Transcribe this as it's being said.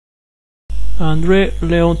André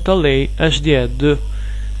Leon Talley as the head.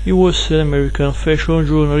 He was an American fashion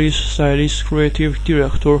journalist, stylist, creative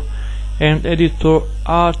director, and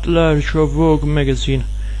editor-at-large of Vogue magazine.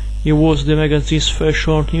 He was the magazine's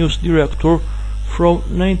fashion news director from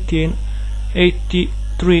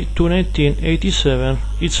 1983 to 1987,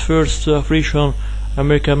 its first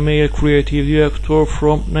African-American male creative director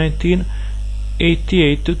from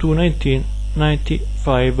 1988 to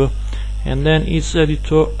 1995, and then its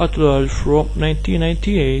editor-at-large from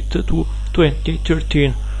 1998 to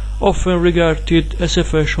 2013. Often regarded as a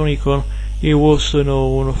fashion icon, he was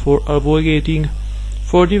known for advocating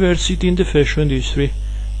for diversity in the fashion industry.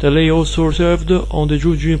 Talley also served on the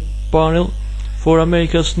judging panel for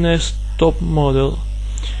America's Next Top Model.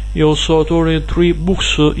 He also authored 3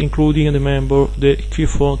 books, including Remember the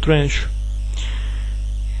Chiffon Trench.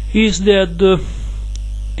 He is dead.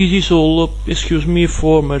 This is all. Excuse me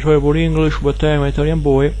for my terrible English, but I am an Italian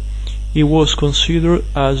boy. He was considered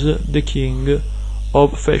as the king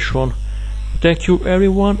of fashion. Thank you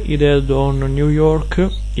everyone. He died on New York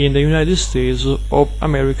in the United States of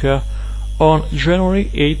America on January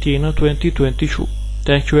 18, 2022.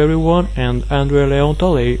 Thank you everyone, and André Leon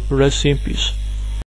Talley, rest in peace.